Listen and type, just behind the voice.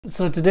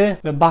So today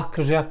we're back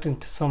reacting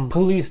to some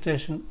police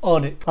station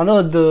audit. I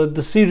know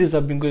the series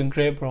have been going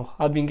great, bro.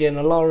 I've been getting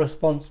a lot of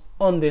response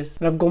on this,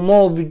 and I've got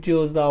more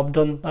videos that I've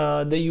done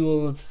that you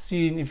will have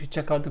seen if you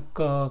check out the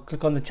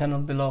click on the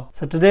channel below.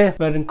 So today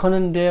we're in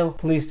Conondale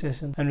police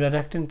station and we're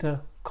reacting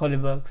to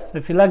Collyberg. So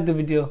if you like the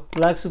video,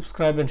 like,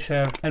 subscribe and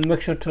share, and make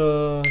sure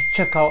to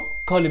check out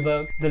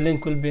Collyberg. The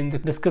link will be in the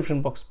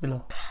description box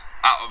below.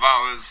 Out of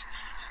hours,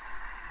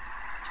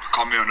 I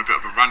can't be on a bit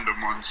of a random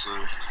one, so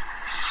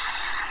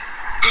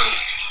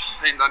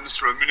I ain't done this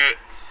for a minute.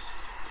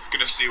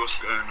 Gonna see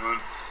what's going on.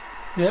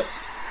 Yep.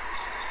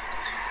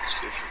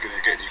 See if we're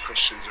gonna get any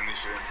questions or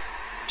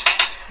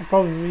anything.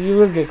 Probably you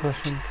will get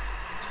questioned.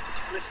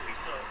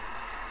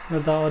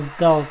 Without a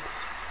doubt.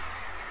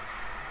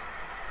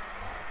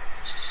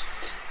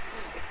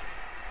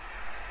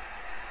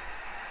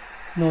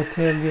 No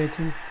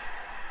tailgating.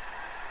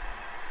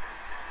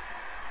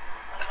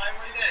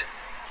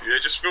 Yeah,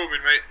 just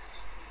filming, mate.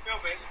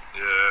 Filming?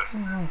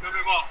 Yeah.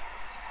 Filming what?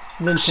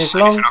 Didn't take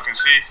long. Anything I can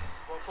see.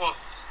 What for?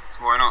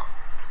 Why not?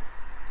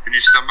 Can you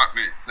stand back,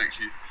 mate? Thank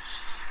you.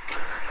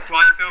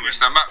 Why are you Can filming? you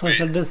stand back,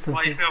 Social mate? distancing.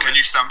 Why are you filming? Can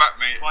you stand back,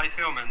 mate? Why are you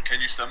filming?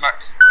 Can you stand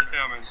back? Why are you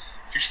filming?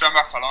 If you stand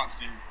back, I'll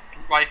answer you.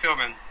 Why are you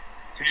filming?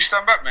 Can you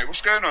stand back, mate?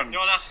 What's going on?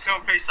 You're allowed to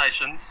film police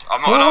stations.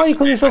 I'm not Why allowed are you to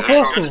coming so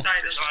police close to stations. me? Stay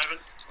at the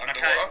moment.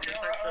 Okay,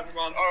 section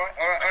one.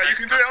 Alright, you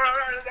can do it.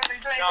 Alright.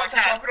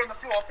 I'll put it on the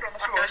floor.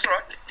 It's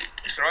alright.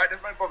 It's alright.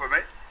 There's no bother,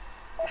 mate.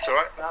 It's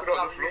alright. I'll put it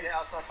on the floor.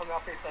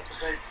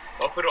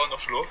 I'll put it on the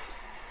floor.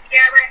 Yeah,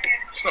 right here.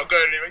 It's not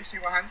going anywhere. You see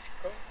my hands?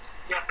 Cool.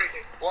 Yeah, right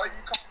here. Why are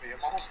you cuffing me? Am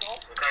I hostile?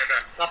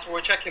 No. That's what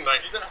we're checking, mate.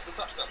 You don't have to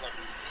touch that, man.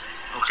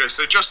 Okay,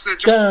 so just for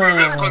a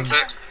bit of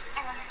context,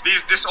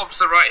 this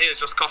officer right here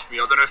just cuffed me.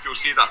 I don't know if you'll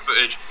see that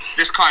footage.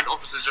 This kind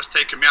officer's just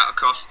taken me out of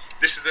cuffs.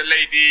 This is a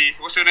lady.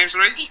 What's her name,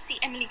 sorry? PC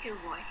Emily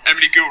Gilroy.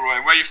 Emily Gilroy.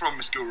 And where are you from,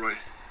 Miss Gilroy?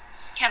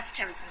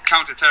 Counter-terrorism.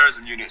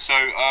 Counter-terrorism unit. So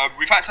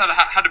we've had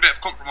a bit of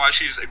compromise.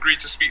 She's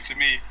agreed to speak to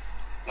me.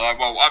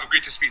 Well, I've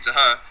agreed to speak to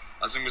her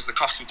as long as the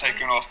cuffs were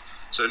taken off.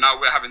 So now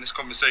we're having this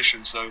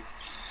conversation. So,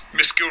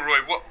 Miss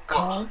Gilroy, what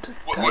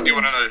do you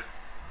want to know?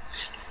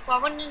 Well,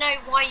 I want to know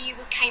why you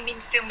came in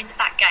filming the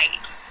back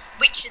gates,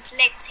 which has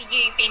led to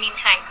you being in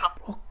handcuffs.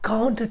 Oh,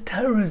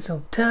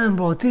 counter-terrorism. Damn,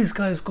 bro, this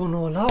guy's gone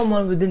all out,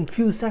 man. Within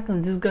few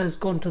seconds, this guy's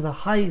gone to the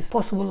highest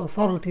possible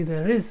authority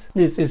there is.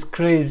 This is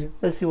crazy.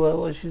 Let's see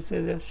what she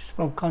says here. She's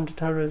from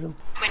counter-terrorism.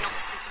 When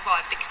officers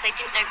arrived, because they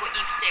didn't know what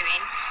you were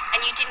doing,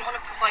 and you didn't want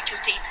to provide your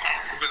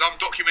details. Because I'm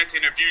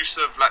documenting abuse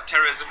of like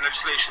terrorism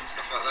legislation,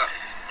 stuff like that.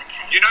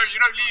 Okay. You know,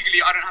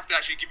 legally, I don't have to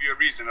actually give you a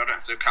reason. I don't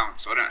have to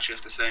account, so I don't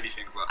actually have to say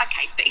anything about.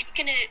 Okay, but it's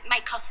going to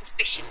make us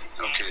suspicious,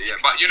 isn't it? Okay, yeah,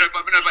 but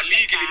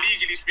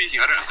legally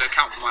speaking, I don't have to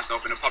account for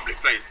myself in a public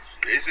place.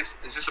 Is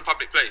this a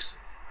public place?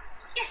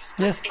 Yes, of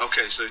course it is.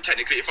 Okay, so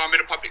technically, if I'm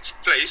in a public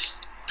place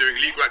doing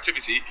legal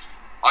activity,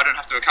 I don't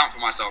have to account for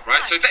myself, right?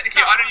 No, so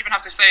technically, I don't even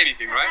have to say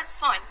anything, right? That's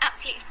fine,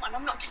 absolutely fine.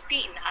 I'm not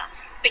disputing that.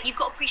 But you've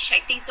got to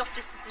appreciate these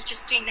officers are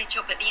just doing their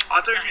job at the end of the day.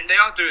 I don't think they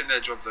are doing their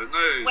job, though.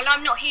 No. Well,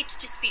 I'm not here to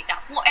dispute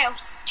that. What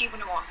else do you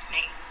want to ask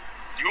me?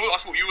 I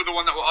thought you were the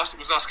one that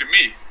was asking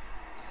me.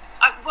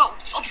 Well,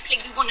 obviously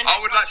you want to know.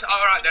 I would like to.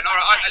 All right, then. All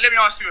right. Let me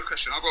ask you a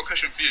question. I've got a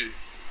question for you.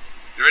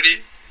 You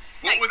ready?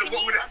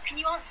 Can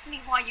you answer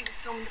me why you were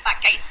filming the back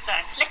gates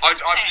first?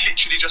 I've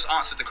literally just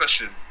answered the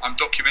question. I'm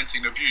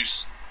documenting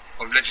abuse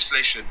of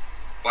legislation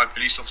by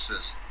police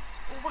officers.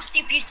 Well, what's the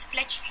abuse of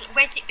legislation?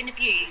 Where's it been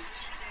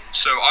abused?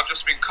 So I've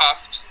just been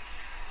cuffed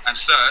and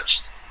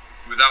searched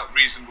without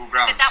reasonable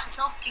grounds. But that was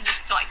after you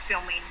started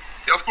filming.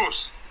 Yeah, of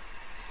course.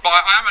 But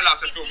I am allowed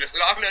to film this.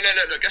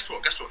 Look, guess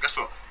what?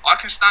 I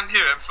can stand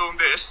here and film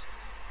this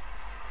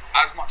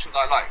as much as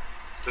I like.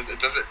 Does it?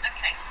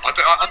 Okay.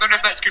 I don't know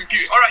if that's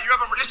computed. All right,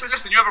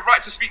 listen. You have a right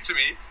to speak to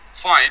me,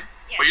 fine.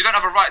 Yeah. But you don't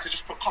have a right to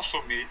just put cuffs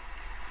on me,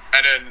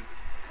 and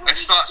then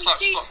start.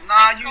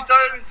 Nah, you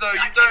don't though.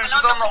 You don't,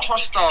 because I'm not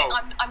hostile.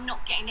 I'm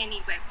not getting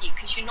anywhere with you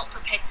because you're not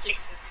prepared to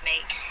listen to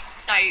me.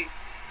 So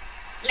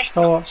let's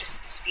not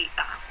just dispute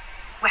that.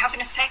 We're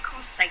having a fair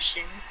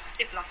conversation,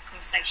 civilised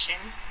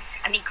conversation,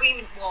 and the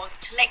agreement was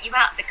to let you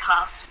out of the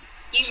cuffs.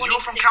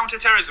 You're from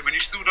counter-terrorism and you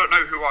still don't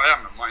know who I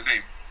am and my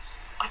name.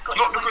 I've got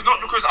not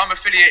because I'm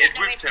affiliated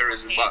with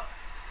terrorism, but.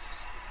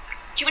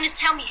 Do you want to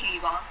tell me who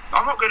you are?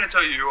 I'm not going to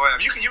tell you who I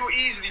am. You'll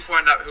easily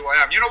find out who I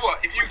am. You know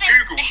what? If you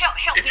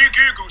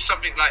Google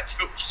something like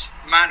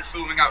man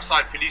filming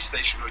outside police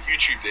station or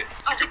YouTubed it,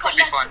 you can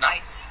probably find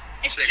that.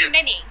 There's too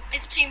many.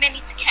 There's too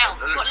many to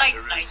count. We've got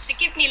loads of those. So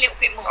give me a little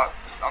bit more.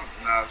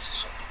 No,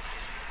 that's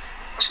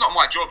not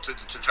my job to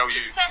tell you.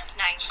 Just first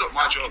name. It's not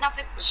my job.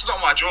 It's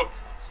not my job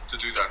to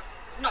do that.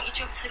 Not your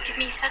job to give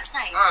me your first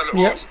name. No, look,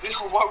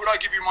 why would I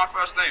give you my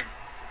first name?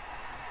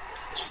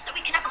 Just so we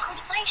can have a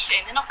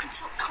conversation and I can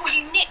call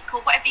you Nick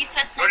or whatever your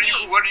first name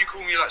is. Why don't you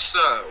call me like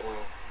Sir or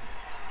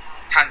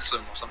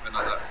Handsome or something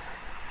like that?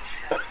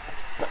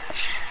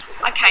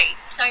 Okay,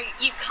 so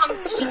you've come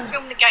to just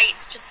film the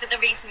gates just for the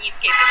reason you've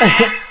given,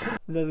 yeah?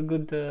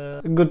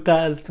 That's good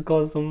titles to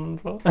call someone,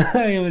 bro.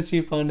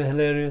 She found it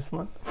hilarious,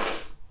 man.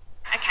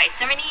 Okay, is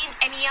there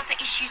any other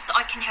issues that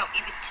I can help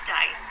you with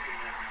today?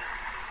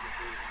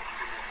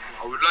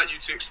 I would like you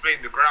to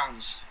explain the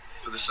grounds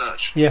for the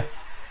search. Yeah.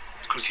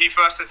 Because he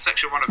first said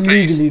section 1 of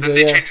Legally PACE, then though,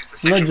 they yeah. changed it to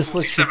section Not just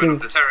what she 47 of the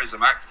thinks.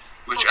 Terrorism Act,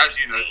 which, as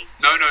you know,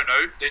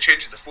 43. they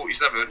changed it to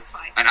 47,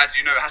 Right. and as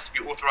you know, it has to be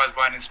authorised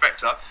by an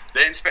inspector.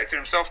 The inspector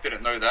himself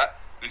didn't know that,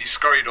 and he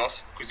scurried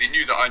off because he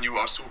knew that I knew what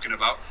I was talking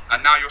about.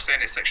 And now you're saying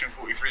it's section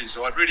 43,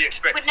 so I'd really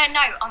expect. But no,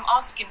 I'm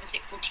asking, was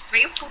it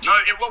 43 or 44?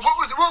 No, what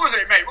was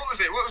it, mate? What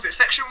was it?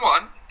 Section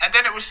 1, and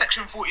then it was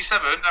section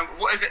 47, and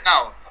what is it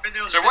now?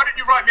 So why don't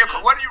you write me a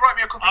copy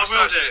of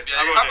the search slip?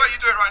 Yeah? How about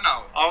you do it right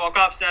now? I'll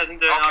go upstairs and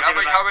do it. Okay, how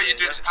about you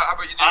do it? I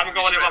haven't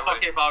got one in my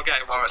pocket, but I'll get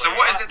it. Alright, so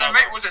what is it then,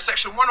 mate? Was it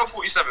section 1 or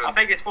 47? I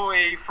think it's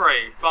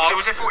 43. But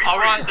Was it 43? I'll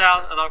write it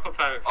down and I'll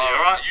confirm it for you,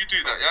 alright? You do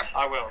that, yeah?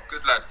 I will.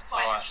 Good lad.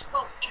 Right.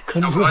 Well, if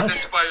Good And lad.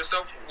 identify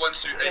yourself.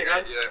 128.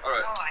 Yeah.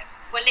 Alright. Alright.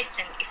 Well,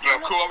 listen, if Yeah,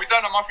 you're cool. Are we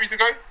done? Am I free to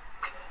go?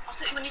 I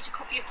thought you wanted a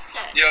copy of the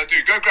search. Yeah, I do.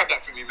 Go grab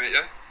that for me, mate.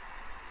 Yeah.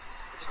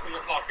 Just put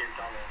your car keys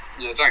down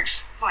there. Yeah,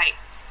 thanks. Right.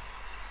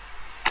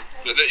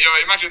 Yeah,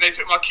 imagine they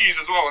took my keys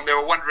as well, and they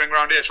were wandering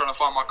around here trying to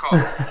find my car.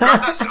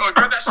 grab that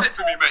slip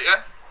for me, mate.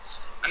 Yeah.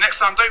 And next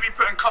time, don't be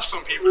putting cuffs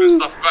on people and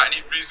stuff without any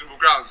reasonable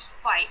grounds.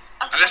 Right.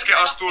 Okay, And let's get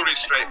our well, I think stories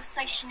the straight.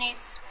 conversation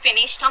is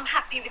finished. I'm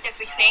happy with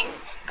everything.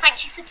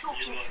 Thank you for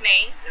talking to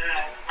me,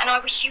 and I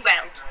wish you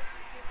well.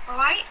 All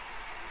right.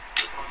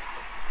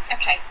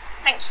 Okay.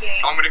 Thank you.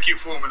 I'm gonna keep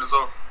filming as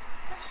well.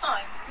 That's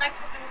fine. No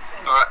problem at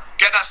all. All right.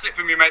 Get that slip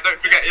for me, mate. Don't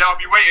forget. Yeah, I'll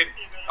be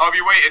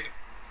waiting.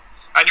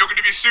 And you're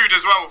gonna be sued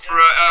as well for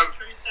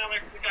Sure you stay away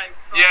from the gate.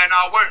 Yeah, no,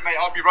 I won't, mate.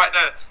 I'll be right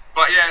there.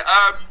 But yeah,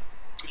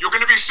 you're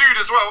going to be sued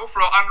as well for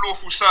an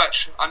unlawful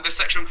search under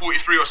section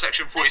 43 or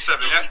section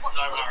 47, You yeah? do what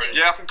you want to do.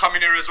 Yeah, I can come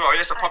in here as well.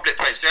 Yeah, it's a public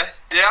place, yeah?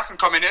 Yeah, I can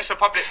come in here. It's a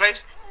public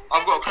place.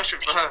 I've got a question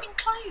for her. It's been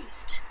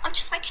closed. I'm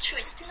just making sure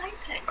it's still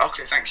open.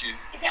 Okay, thank you.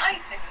 Is it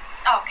open?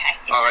 Oh, okay.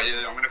 It's All right, open.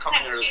 yeah, I'm going to come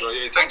in here as well.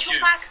 Yeah, thank Want you.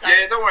 your bag, though?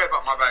 Yeah, don't worry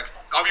about my bag.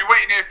 I'll be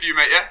waiting here for you,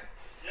 mate, yeah?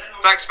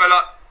 Thanks,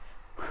 fella.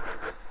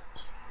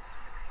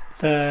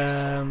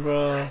 Damn,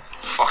 bro.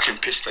 Fucking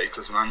piss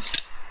takers, man.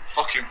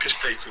 Fucking piss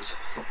takers.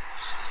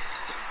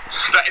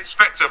 That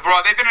inspector,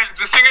 bro. They didn't.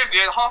 The thing is,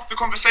 yeah, half the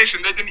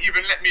conversation they didn't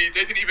even let me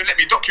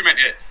document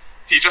it.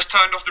 He just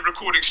turned off the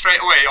recording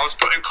straight away. I was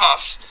put in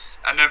cuffs,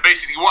 and then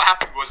basically what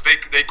happened was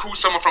they called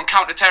someone from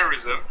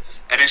counter-terrorism,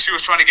 and then she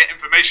was trying to get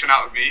information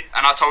out of me,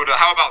 and I told her,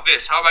 how about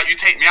this? How about you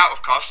take me out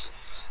of cuffs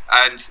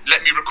and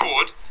let me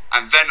record,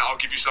 and then I'll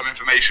give you some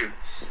information.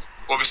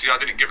 Obviously, I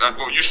didn't give them.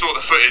 Well, you saw the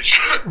footage.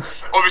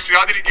 Obviously,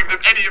 I didn't give them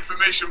any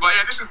information. But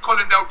yeah, this is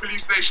Collindale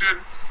Police Station.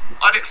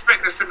 I'd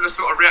expect a similar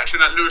sort of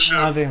reaction at Lewisham.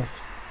 I think.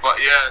 But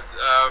yeah,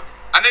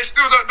 and they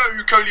still don't know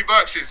who Coley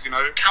Burks is. You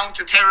know,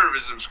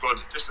 counter-terrorism squad,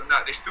 this and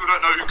that. They still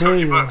don't know who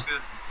Coley Burks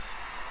is.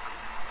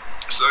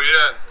 So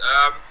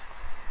yeah,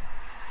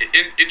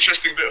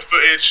 interesting bit of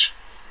footage.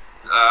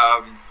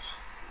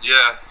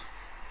 Yeah,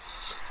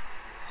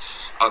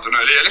 I don't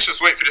know. Yeah, let's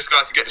just wait for this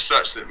guy to get the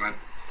search slip, man.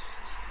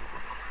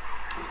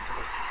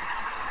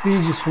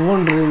 He's just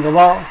wondering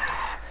about.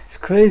 It's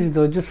crazy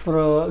though, just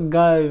for a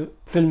guy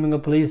filming a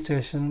police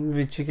station,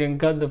 which you can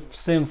get the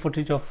same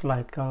footage of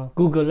like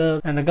Google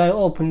Earth, and a guy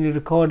openly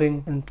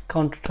recording, and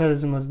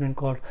counter-terrorism has been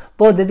caught.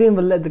 But they didn't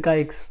even let the guy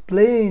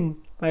explain,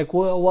 like,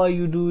 what are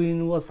you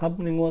doing, what's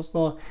happening, what's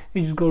not.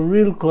 You just go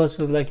real close.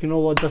 It was like, you know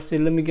what, that's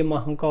it, let me get my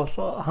handcuffs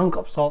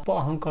off,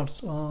 put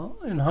handcuffs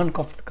and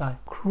handcuff the guy.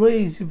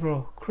 Crazy,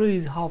 bro.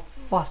 Crazy how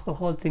fast the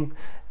whole thing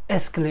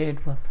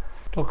escalated, man.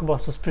 Talk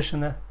about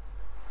suspicion there.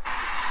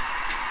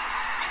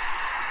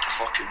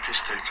 Fucking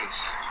piss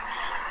takers.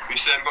 We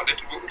said got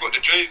the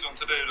J's on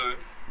today though.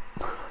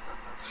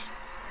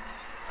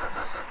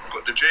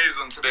 Got the J's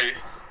on today.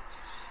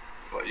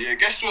 But yeah,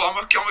 guess what? I'm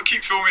gonna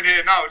keep filming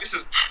here now. This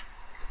is.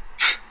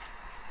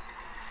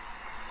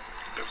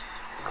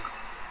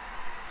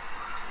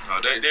 No,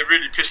 they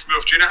really pissed me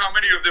off. Do you know how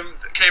many of them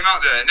came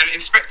out there? And then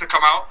inspector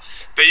come out.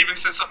 They even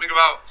said something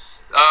about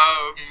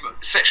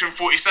section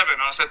 47,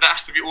 and I said that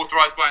has to be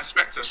authorised by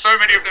inspector. So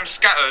many of them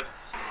scattered.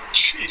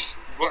 Jeez.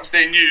 Once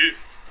they knew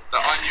that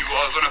I knew what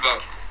I was on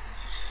about.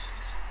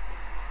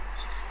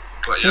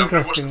 But yeah, I'm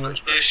gonna watch the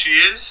footage. Here she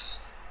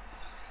is.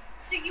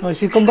 So you Oh,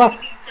 she come back.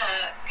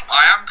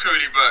 I am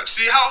Cody Burke.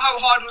 See how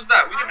hard was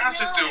that? We didn't have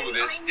to do all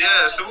this.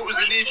 Yeah, so what was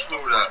the need for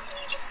all that? Why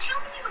didn't you just tell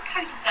me you were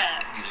Cody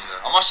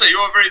Burks? Yeah. I must say,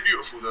 you're very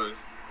beautiful though.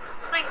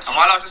 Thank you. Am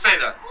I allowed to say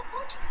that?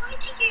 Why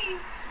do you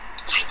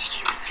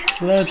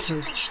film Let police her.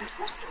 stations?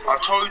 What's it all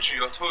I've told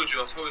you.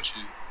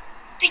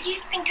 But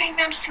you've been going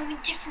around filming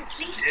different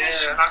police Yeah,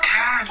 stations. and I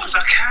can, because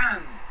I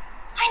can.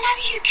 I know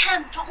you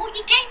can, but what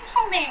you gain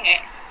from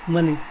it?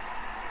 Money,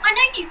 I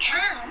know you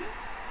can.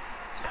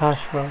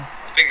 cash, bro.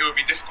 I think it would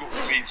be difficult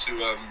for me to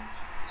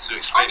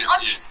explain it to I'm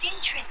you. just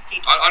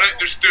interested. I don't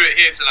just do it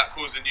here to like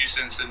cause a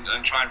nuisance and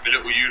try and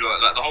belittle you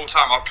like the whole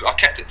time. I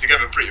kept it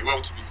together pretty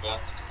well, to be fair,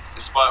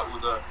 despite all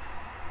the.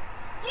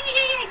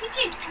 Yeah, you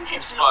did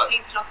compared to a lot of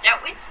people I've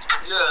dealt with.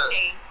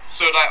 Absolutely. Yeah.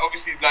 So like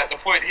obviously like the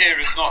point here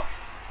is not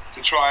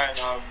to try and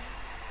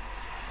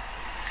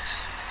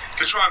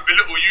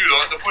belittle you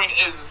lot. The point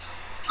is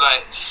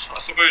like, I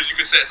suppose you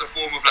could say it's a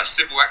form of like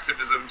civil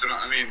activism. Do you know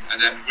what I mean?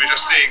 And then we're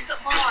just seeing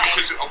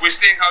because we're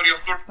seeing how the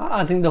authority.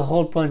 I think the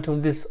whole point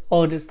of this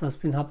audits that's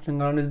been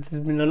happening around is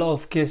there's been a lot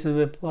of cases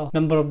where a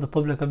member of the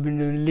public have been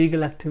doing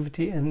illegal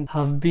activity and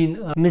have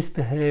been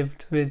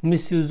misbehaved with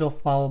misuse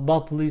of power by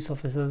police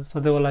officers. So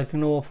they were like, you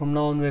know what, from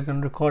now on we're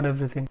going to record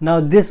everything. Now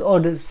this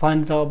audit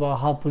finds out about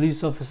how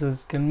police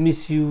officers can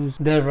misuse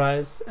their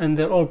rights, and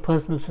their all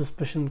personal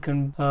suspicion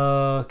can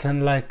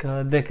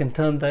they can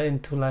turn that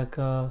into like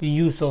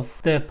use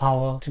of their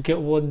power to get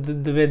what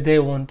the way they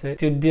want it.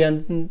 Do you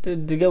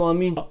get what I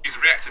mean?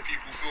 React to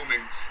people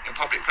filming in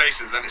public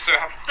places, and it so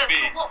happens to be.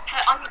 For what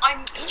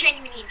I'm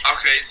genuinely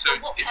interested. Okay, so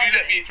if you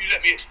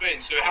let me explain,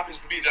 so it happens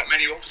to be that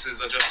many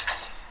officers are just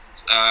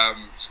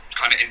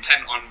kind of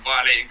intent on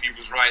violating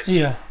people's rights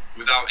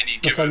without any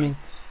given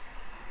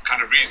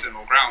kind of reason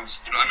or grounds.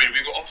 Do you know what I mean?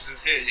 We've got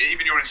officers here,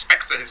 even your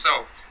inspector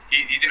himself.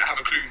 He didn't have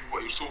a clue what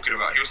he was talking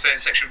about. He was saying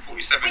Section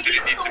 47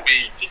 didn't need to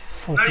be.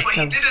 No, but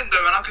he didn't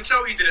though, and I could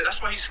tell he did it. That's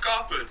why he's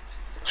scarpered.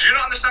 Do you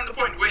not understand the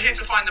point? We're here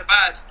to find the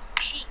bad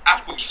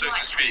apples, so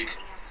to speak.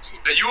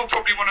 That you're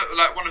probably one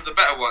of the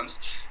better ones.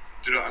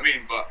 Do you know what I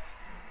mean? But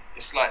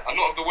it's like a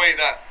lot of the way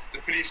that the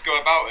police go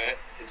about it.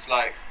 It's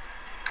like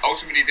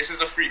ultimately this is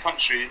a free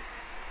country.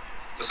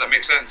 Does that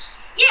make sense?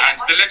 Yeah. And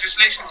the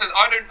legislation says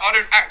I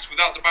don't act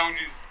without the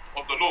boundaries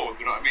of the law.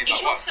 Do you know what I mean?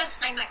 Is your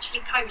first name actually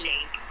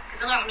Coley?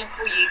 Because I don't want to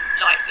call you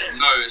like.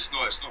 No, it's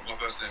not. It's not my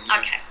first name. No.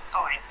 Okay,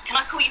 all right. Can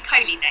I call you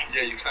Coley then?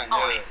 Yeah, you can.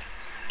 All right.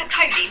 But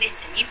Coley,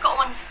 listen, you've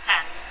got to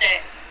understand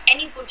that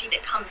anybody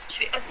that comes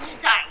to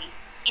today,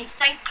 in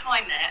today's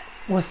climate,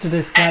 what's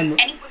today's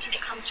climate? Anybody that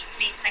comes to a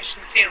police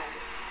station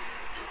films.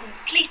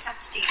 Police have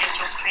to do their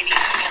job, Coley.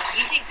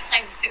 You do the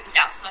same if it was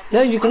outside.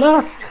 Yeah, you can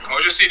ask. I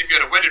was just seeing if you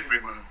had a wedding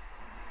ring on him.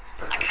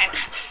 Okay,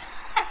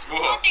 that's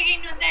what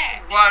in there.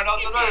 Well, I don't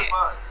know,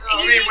 but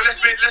I mean, well, let's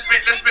make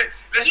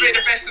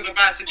the best of a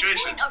bad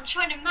situation. I'm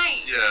trying to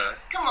make. Yeah.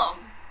 Come on.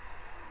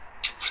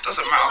 It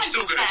doesn't matter. I'm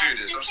still gonna do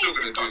this. I'm still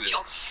gonna do this.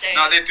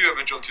 No, they do have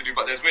a job to do,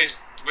 but there's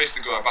ways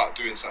to go about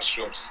doing such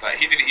jobs. Like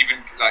he didn't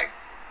even like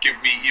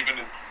give me even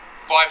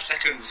 5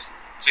 seconds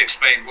to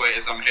explain what it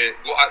is I'm here.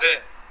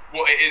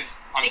 What it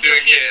is I'm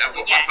doing here and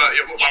what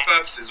my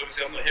purpose is.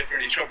 Obviously, I'm not here for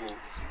any trouble.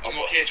 I'm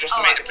not here just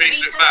to make the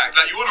police look bad.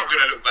 Like, you're not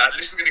going to look bad.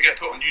 This is going to get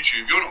put on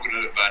YouTube. You're not going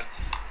to look bad.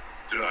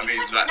 Do you know what I mean?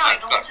 Like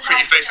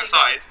pretty face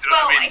aside. Do you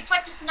know what I mean? Well, if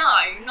I'd have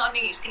known, I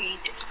knew he was going to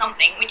use it for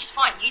something, which is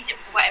fine, use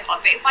it for whatever.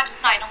 But if I'd have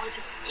known, I would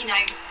have,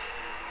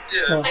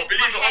 yeah, make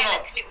believe my hair it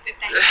or look a little bit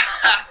better.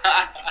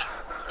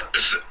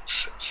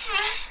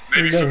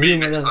 Maybe for me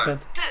next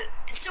time. But,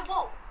 so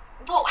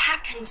what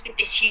happens with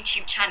this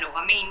YouTube channel?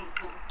 I mean,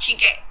 do you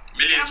get...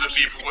 Millions of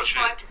people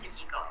watching it. How many subscribers have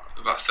you got?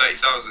 About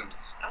 30,000.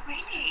 Oh,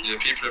 really? Yeah,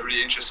 people are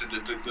really interested.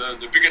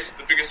 The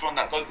biggest one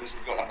that does this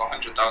has got like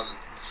 100,000.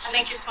 And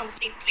they just want to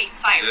see the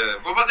police fail. Yeah,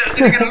 but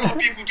then again, a lot of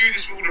people do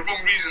this for all the wrong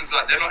reasons.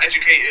 Like, they're not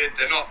educated,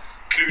 they're not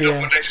clued up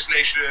on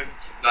legislation.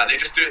 Like, they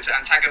just do it to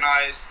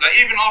antagonise. Like,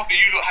 even after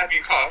you lot had me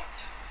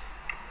cuffed,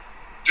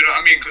 do you know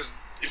what I mean? Because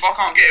if I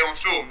can't get it on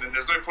film, then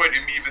there's no point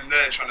in me even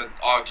there trying to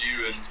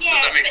argue. And does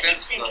that make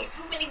sense? Listen, it's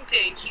all well and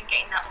good you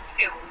getting that on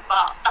film,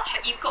 but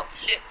you've got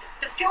to look.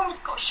 The film's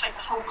got to show the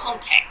whole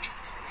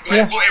context.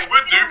 Well, what it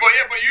would do,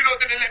 but you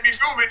lot didn't let me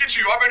film it, did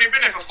you? I've only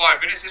been here for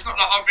 5 minutes. It's not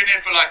like I've been here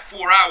for like 4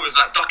 hours,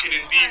 like ducking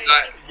in deep,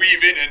 like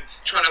weaving and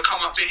trying to come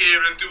up to here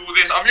and do all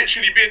this. I've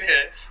literally been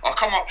here. I've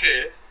come up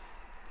here,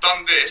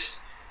 done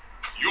this.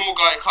 Your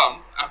guy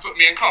come and put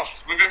me in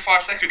cuffs. Within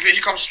 5 seconds, he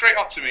comes straight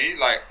up to me,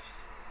 like,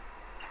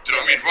 do you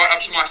know what I mean? Right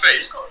up to my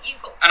face.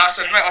 And I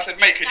said,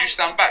 mate, can you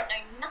stand back? I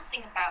know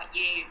nothing about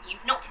you.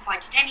 You've not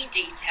provided any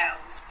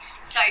details.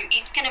 So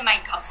it's going to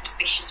make us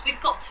suspicious. We've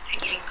got to put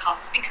you in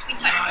cuffs because we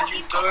don't know what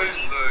you've got on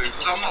you. Though,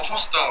 because I'm not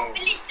hostile.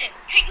 But listen,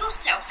 put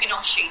yourself in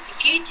our shoes.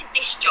 If you did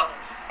this job,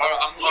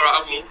 I you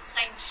would do the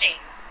same thing.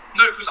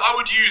 No, because I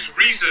would use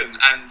reason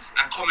and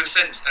common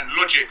sense and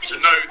logic to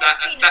know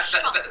that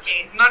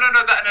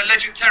an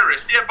alleged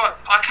terrorist. Yeah, but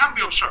I can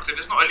be obstructive.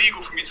 It's not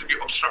illegal for me to be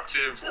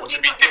obstructive or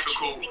to be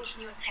difficult. We're not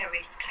thinking you're a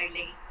terrorist,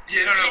 Coley.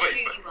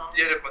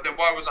 Yeah, but then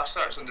why was I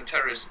searched on the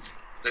terrorist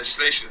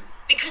legislation?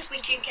 Because we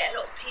do get a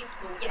lot of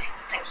people. Yeah,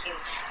 thank you.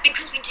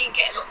 Because we do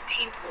get a lot of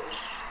people.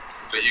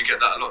 But you get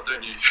that a lot,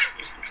 don't you?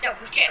 No,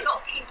 we get a lot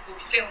of people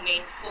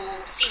filming for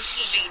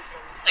CT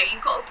reasons, so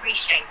you've got to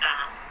appreciate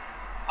that.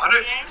 I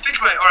don't think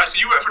about it. All right, so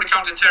you work for the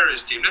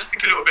counter-terrorist team. Let's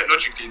think a little bit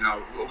logically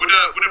now. Would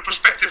a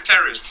prospective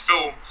terrorist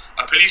film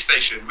a police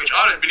station, which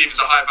I don't believe is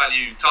a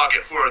high-value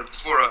target for a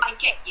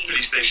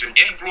police station,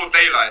 in broad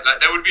daylight? Like,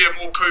 there would be a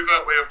more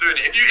covert way of doing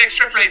it. If you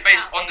extrapolate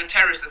based on the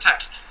terrorist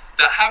attacks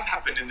that have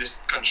happened in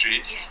this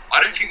country, I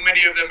don't think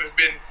many of them have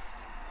been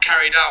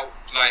carried out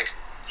like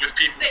with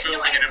people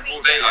filming in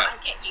broad daylight.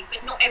 I get you,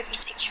 but not every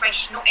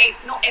situation, not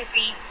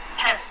every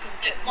person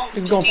that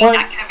wants to do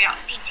that carry out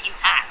a CT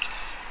attack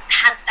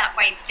has that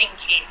way of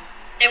thinking.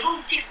 They're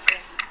all different.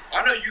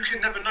 I know you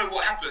can never know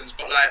what happens,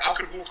 but like I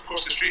could walk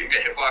across the street and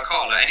get hit by a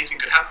car. Like anything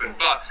could happen.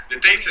 But the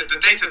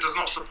data does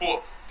not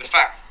support the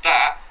fact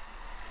that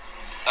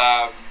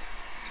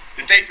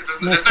The data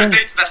doesn't. There's no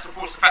data that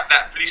supports the fact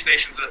that police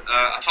stations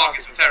are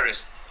targets for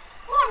terrorists.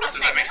 Well, I'm not Does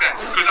that saying make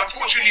sense? Because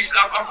unfortunately,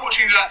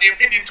 like, the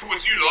opinion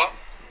towards you lot.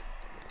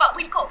 But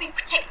we've got to be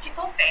protective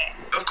of it.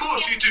 Of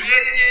course you do.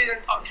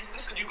 Yeah.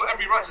 Listen, you've got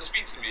every right to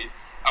speak to me,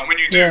 and when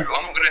you do,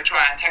 I'm not going to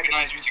try and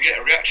antagonise you to get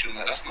a reaction.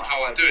 That's not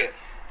how I do it.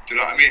 Do you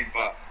know what I mean?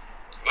 But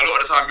a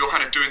lot of the time, you're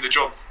kind of doing the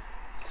job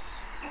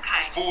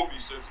for me,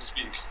 so to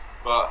speak.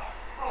 But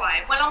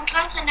alright. Well, I'm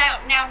glad I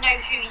now know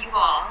who you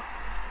are.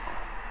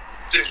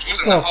 It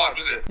wasn't that hard,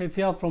 was it? If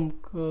you are from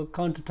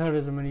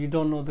counter-terrorism and you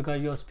don't know the guy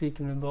you're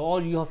speaking with, but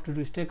all you have to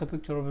do is take a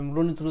picture of him,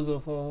 run it through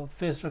the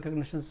face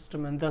recognition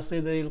system, and that's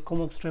it. He'll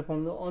come up straight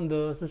on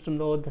the system.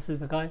 Oh, this is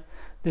the guy.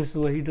 This is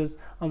what he does.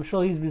 I'm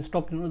sure he's been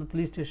stopped in another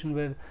police station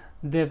where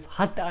they've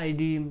had to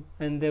ID him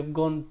and they've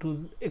gone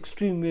to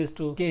extreme ways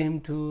to get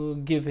him to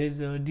give his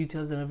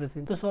details and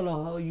everything. That's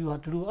all you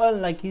have to do.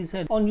 Like he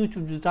said, on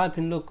YouTube, just type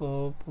in, look,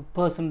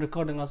 person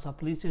recording outside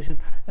police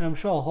station, and I'm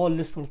sure a whole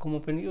list will come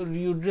up, and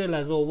you'd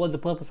realize, oh, what the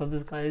purpose of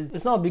this guy is.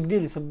 It's not a big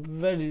deal. It's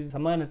a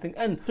minor thing.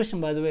 And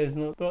suspicion, by the way, is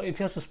not. Bro, if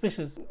you're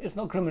suspicious, it's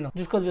not criminal.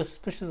 Just because you're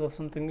suspicious of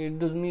something, it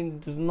does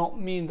not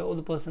mean the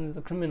other person is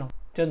a criminal.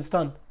 Do you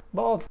understand?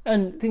 But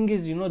and thing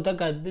is, that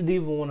guy didn't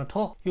even want to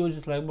talk. He was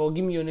just like, bro,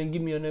 give me your name.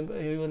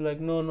 He was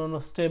like, no,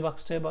 stay back.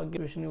 He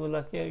was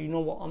like, yeah, you know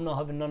what, I'm not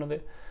having none of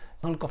it.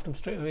 Handcuffed him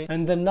straight away.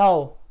 And then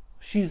now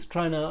she's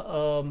trying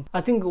to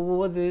I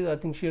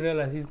think she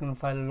realized he's gonna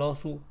file a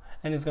lawsuit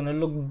and it's gonna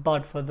look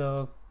bad for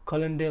the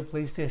Collindale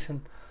police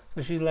station.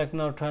 So she's like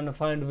now trying to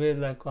find ways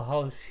like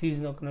how he's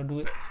not gonna do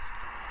it.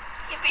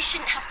 Yeah, but it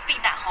shouldn't have to be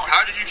that hard.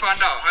 How did you find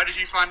out?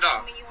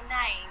 Tell me your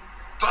name.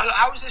 But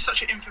how is there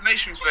such an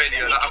information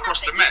failure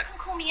across the Met? You can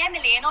call me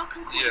Emily and I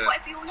can call you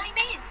whatever your name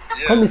is.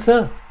 That's Call me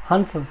Sir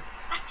Hanson.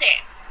 That's it.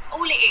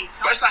 All it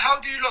is. But it's like, how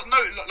do you not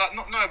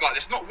know about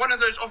this? Not one of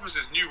those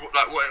officers knew what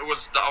it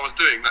was that I was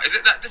doing. Like, is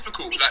it that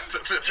difficult? Like,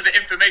 for the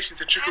information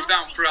to trickle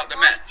down throughout the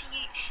Met?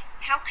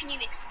 How can you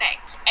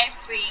expect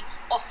every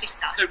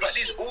officer? No, but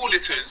these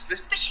auditors,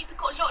 especially we've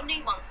got a lot of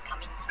new ones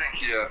coming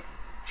through. Yeah.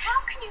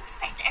 How can you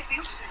expect every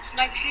officer to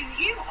know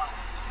who you are?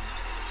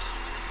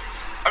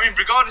 I mean,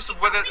 regardless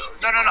of whether...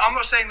 No, I'm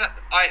not saying that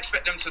I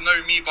expect them to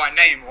know me by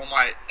name or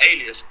my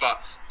alias,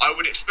 but I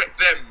would expect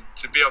them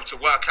to be able to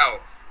work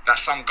out that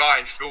some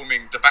guy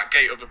filming the back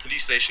gate of a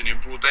police station in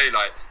broad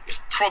daylight is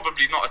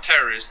probably not a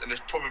terrorist and is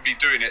probably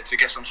doing it to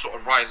get some sort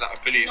of rise out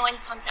of police. 9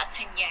 times out of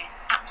 10, yeah,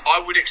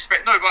 absolutely. I would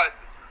expect... No, but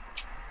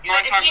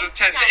 9 times out of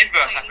 10, the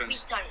inverse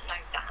happens. We don't know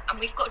that, and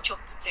we've got a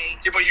job to do.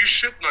 Yeah, but you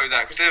should know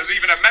that, because there was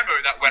even a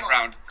memo that went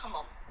round. Come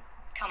on.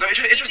 No, it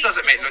just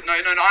doesn't make... No,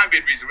 I'm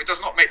being reasonable. It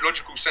does not make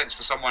logical sense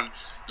for someone...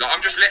 Like,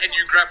 I'm just letting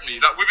you grab me.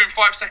 Like, within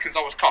 5 seconds,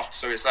 I was cuffed.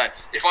 So it's like,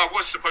 if I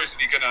was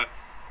supposedly going to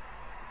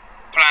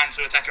plan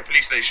to attack a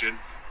police station,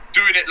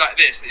 doing it like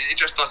this, it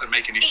just doesn't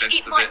make any sense,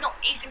 does it? It might not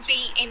even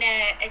be in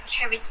a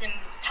terrorism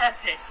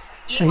purpose.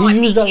 You and might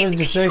be that here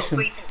because you've got registration.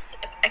 a grievance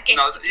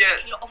against a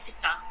particular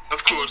officer.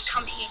 Of course.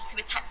 And you come here to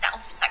attack that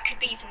officer. It could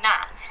be even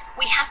that.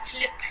 We have to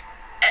look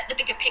at the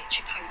bigger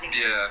picture, Colin.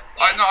 Yeah.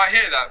 I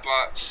hear that,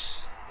 but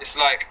it's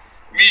like...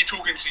 Me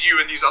talking to you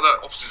and these other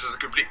officers is a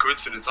complete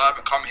coincidence. I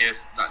haven't come here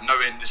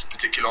knowing this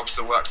particular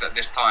officer works at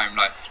this time.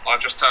 Like,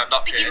 I've just turned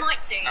up here. But you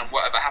might do. And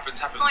whatever happens,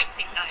 happens. You might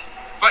do, though.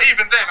 But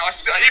even then,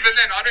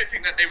 I don't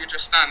think that they would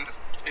just stand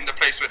in the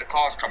place where the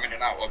cars come in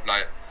and out of.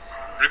 Like,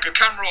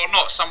 camera or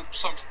not, some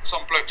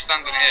bloke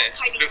standing here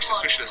looks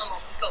suspicious. Come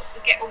on,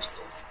 we'll get all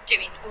sorts,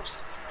 doing all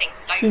sorts of things.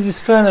 So she's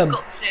just trying you've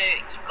got to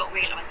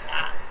realise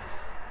that.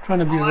 Trying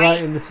to be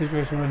right in the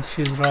situation when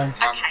she's wrong.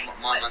 Okay.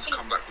 My man's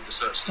come back with the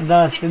search.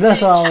 That's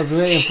what I was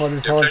waiting for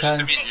this whole time.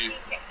 To meet you.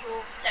 Get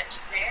your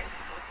searches there.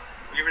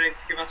 Are you willing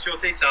to give us your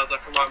details? I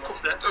can write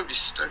what's there. Don't be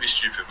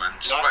stupid, man.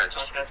 Just No? write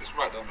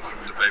down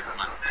the paper,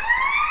 man.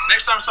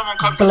 Next time someone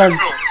comes to Blunt.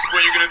 films,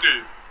 what are you gonna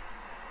do?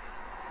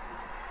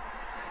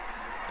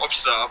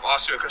 Officer, I've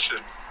asked you a question.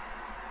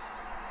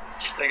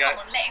 There you go. Come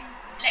on, let him.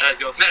 There's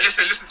yours.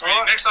 Listen to me.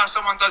 Alright. Next time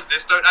someone does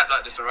this, don't act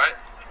like this, alright?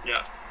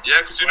 Yeah. Yeah,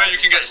 because you know you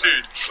can get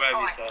sued.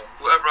 Whatever you say.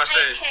 Whatever I say.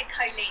 Take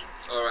care, Colleen.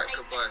 Alright,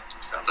 goodbye.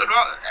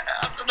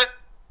 I don't know.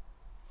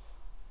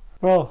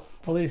 Bro,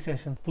 police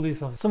station,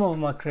 police officers. Some of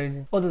them are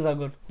crazy. Others are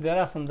good. There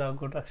are some that are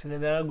good, actually.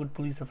 There are good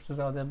police officers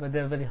out there, but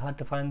they're very hard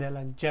to find. They're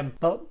like gem.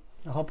 But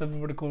I hope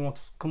everybody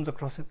comes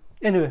across it.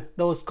 Anyway,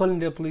 that was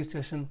Collindale police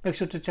station. Make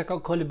sure to check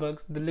out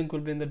Collybugs. The link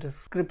will be in the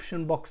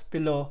description box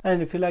below.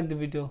 And if you like the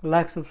video,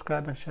 like,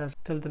 subscribe and share.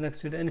 Till the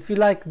next video. And if you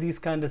like these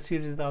kind of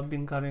series that I've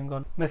been carrying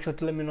on, make sure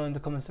to let me know in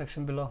the comment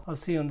section below. I'll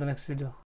see you on the next video.